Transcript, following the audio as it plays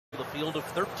The field of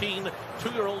 13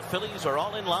 two-year-old fillies are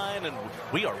all in line, and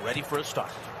we are ready for a start.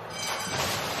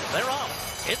 They're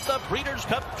off. It's the Breeders'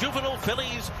 Cup Juvenile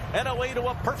Fillies, and away to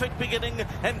a perfect beginning,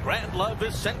 and Grand Love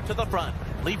is sent to the front.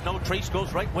 Leave No Trace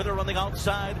goes right with her on the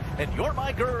outside, and You're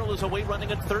My Girl is away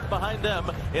running in third behind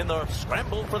them in the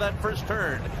scramble for that first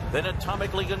turn. Then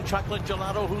Atomic League and Chocolate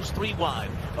Gelato, who's 3 wide.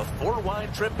 A 4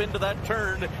 wide trip into that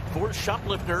turn for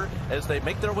Shoplifter as they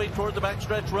make their way toward the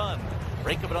backstretch run.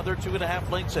 Break of another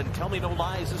 2.5 lengths, and Tell Me No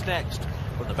Lies is next.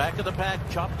 From the back of the pack,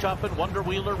 Chop Chop and Wonder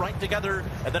Wheeler right together,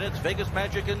 and then it's Vegas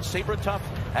Magic and Sabre Tough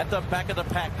at the back of the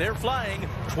pack. They're flying.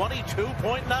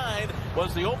 22.9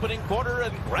 was the opening quarter,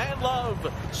 and Grand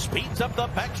Love speeds up the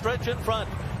backstretch in front.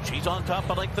 She's on top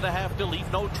a length and a half to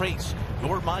Leave No Trace.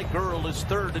 You're My Girl is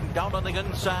third and down on the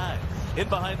inside. In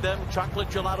behind them, Chocolate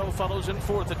Gelato follows in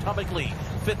fourth, Atomic League.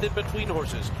 Fifth in between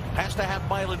horses. Past a half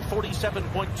mile in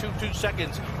 47.22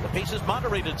 seconds. The pace is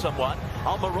moderated somewhat.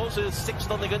 Almarosa is sixth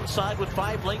on the inside with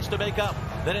 5 lengths to make up.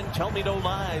 Then in Tell Me No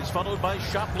Lies, followed by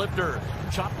Shoplifter.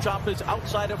 Chop Chop is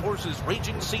outside of horses.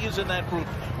 Raging Sea is in that group.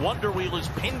 Wonder Wheel is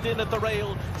pinned in at the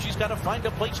rail. She's got to find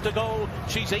a place to go.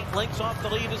 She's 8 lengths off the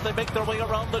lead as they make their way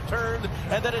around the turn.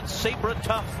 And then it's Sabre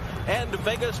Tough and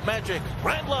Vegas Magic.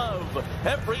 Grand Love,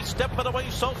 every step of the way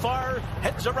so far,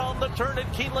 heads around the turn in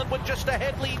Keeneland with just a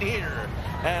head lead here.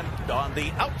 And on the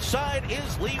outside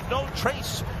is Leave No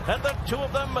Trace, and the two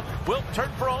of them will turn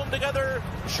for home together.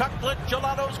 Chocolate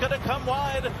Gelato's going to come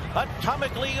wide.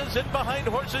 Atomic League is in behind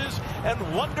horses,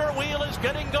 and Wonder Wheel is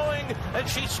getting going, and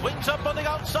she swings up on the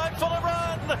outside full of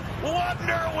run.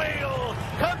 Wonder Wheel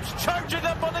comes charging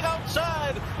up on the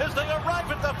outside as they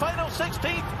arrive at the final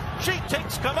 16th. She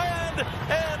takes command,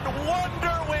 and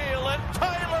Wonder Wheel and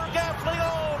Tyler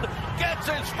Gaffleon gets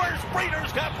his first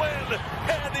Breeders' Cup win,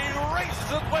 and he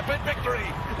races with weapon victory.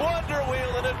 Wonder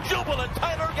Wheel and a jubilant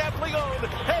Tyler Gaffleon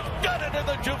have done it in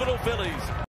the Juvenile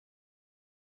Fillies.